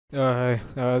Hi,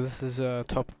 this is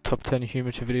top 10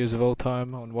 Humature videos of all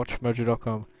time on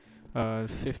watchmojo.com.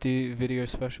 50 video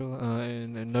special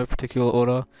in no particular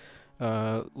order.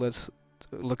 Let's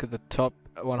look at the top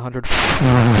 100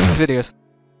 videos.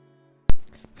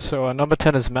 So number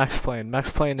 10 is Max Payne. Max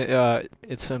Payne,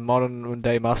 it's a modern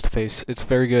day masterpiece. It's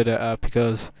very good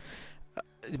because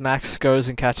Max goes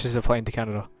and catches a plane to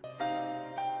Canada.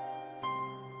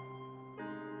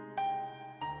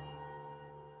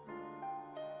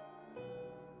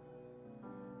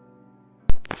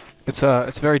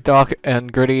 It's very dark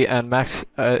and gritty, and Max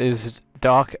is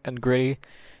dark and gritty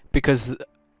because It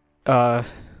was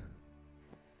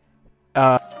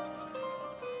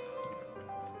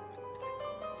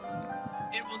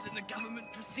in the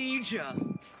government procedure.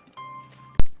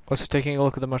 Also, taking a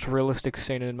look at the most realistic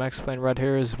scene in Max Payne right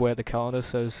here is where the calendar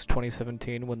says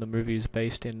 2017 when the movie is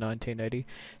based in 1980.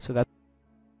 So that's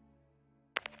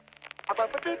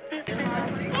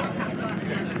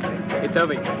Hey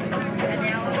Toby,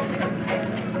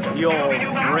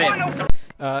 you're ripped.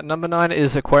 number 9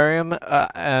 is Aquarium,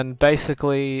 and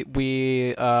basically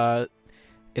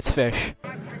it's fish.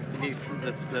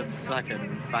 That's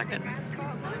fucking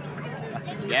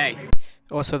gay.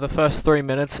 Also, the first 3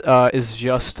 minutes is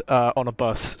just on a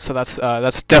bus, so that's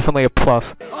definitely a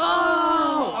plus.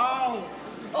 Oh!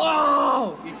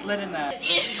 Oh! He's lit in that.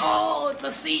 Oh, it's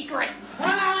a secret!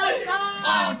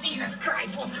 Oh, Jesus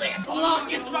Christ, what's this?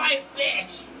 Look, it's my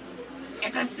fish!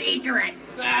 It's a secret!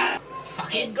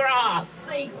 Fucking grass!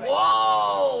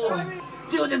 Whoa!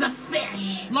 Dude, there's a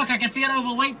fish! Look, I can see an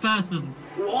overweight person.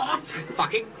 What?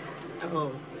 Fucking...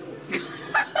 Oh.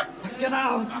 Get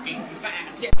out! Fucking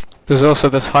fat! There's also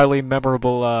this highly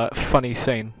memorable, funny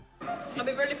scene. It'd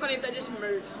be really funny if they just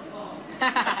moved.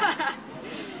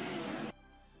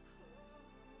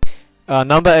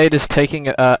 Number 8 is taking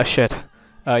a shit.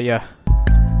 Yeah.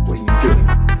 What are you doing?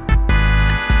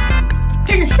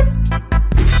 Take a shit!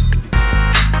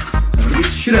 I'm gonna get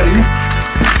the shit out of you.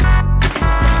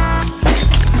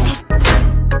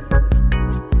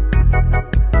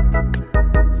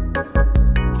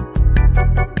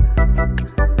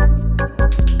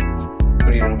 What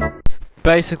are you doing?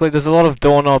 Basically, there's a lot of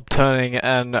doorknob turning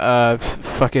and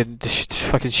fucking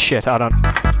shit. I don't.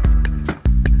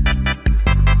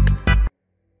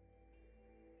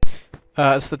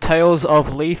 It's the tales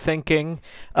of Lee thinking,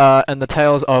 and the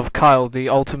tales of Kyle, the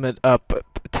ultimate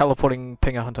teleporting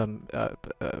pinger hunter.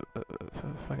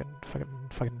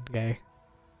 Fucking gay.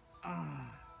 Oh,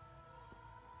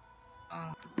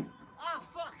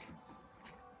 fuck!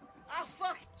 Oh,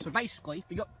 fuck! So basically,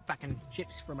 we got fucking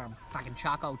chips from fucking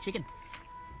charcoal chicken.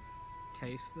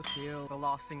 Taste the feel. The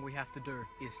last thing we have to do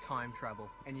is time travel.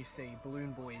 And you see,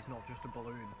 Balloon Boy is not just a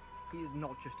balloon. He is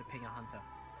not just a pinger hunter.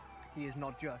 He is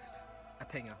not just a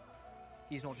pinger.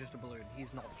 He's not just a balloon.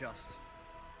 He's not just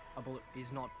a balloon.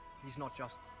 He's not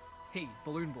just... He,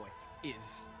 Balloon Boy,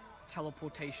 is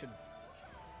teleportation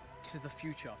to the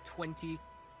future,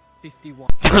 2051.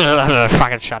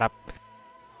 Fucking shut up.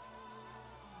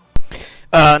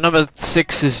 Number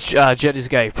 6 is Jet is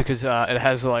gay because it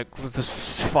has like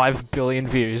 5 billion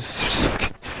views.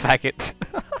 Faggot.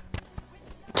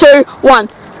 2, 1.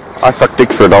 I suck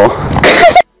dick for $1.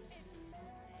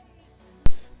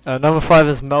 Number 5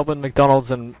 is Melbourne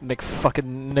McDonald's and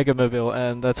McFucking Niggermobile,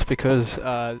 and that's because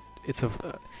it's a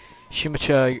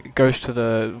Humature goes to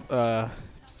the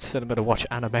cinema to watch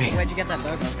anime. Where'd you get that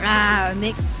burger?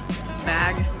 Nick's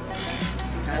bag.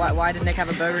 Why did Nick have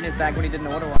a burger in his bag when he didn't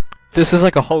order one? This is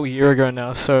like a whole year ago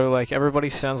now, so like everybody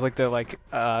sounds like they're like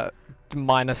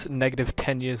minus negative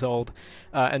 10 years old,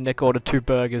 and Nick ordered 2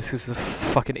 burgers because he's a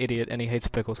fucking idiot and he hates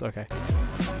pickles. Okay.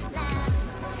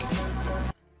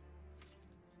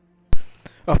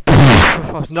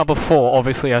 Number 4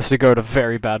 obviously has to go to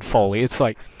very bad Foley. It's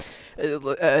like...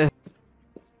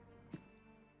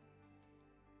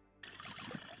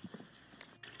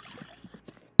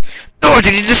 Oh,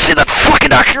 did you just see that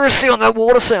fucking accuracy on that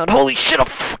water sound? Holy shit, I'm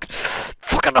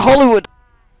fucking Hollywood!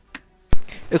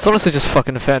 It's honestly just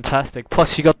fucking fantastic.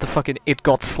 Plus you got the fucking it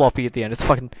got sloppy at the end. It's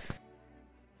fucking...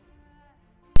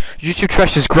 YouTube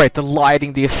Trash is great. The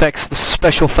lighting, the effects, the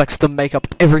special effects, the makeup,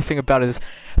 everything about it is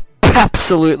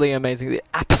absolutely amazing.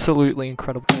 Absolutely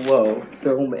incredible. Whoa,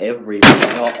 film everything.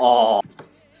 Oh.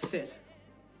 Sit,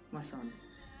 my son.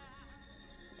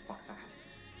 Fuck's that?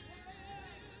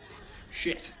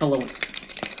 Shit. Hello.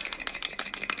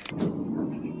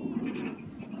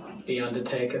 The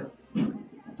Undertaker.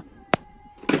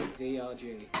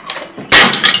 VRG.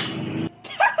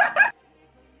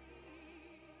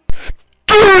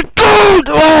 Dude!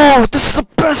 Oh, this is the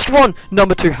best one.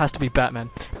 Number 2 has to be Batman.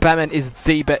 Batman is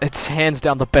the best. It's hands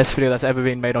down the best video that's ever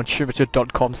been made on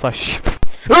Humature.com/.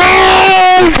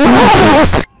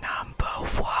 Number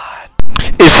 1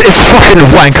 is fucking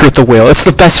Wanker at the wheel. It's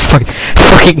the best fucking.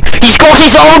 He's got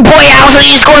his own boy house and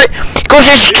he's got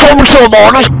his tom-tom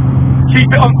on. Keep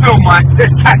it on film, mate.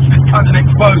 Let's catch this cunt and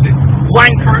expose it.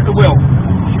 Wanker at the wheel.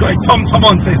 He's got his tom-tom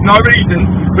on, so there's no reason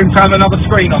for him to have another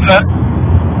screen on. Look.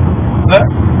 Look.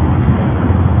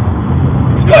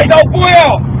 He's got his old boy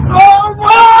out.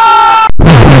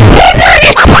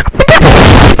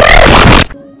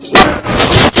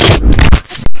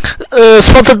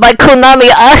 Sponsored by Konami.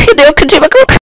 Hideo Kojima.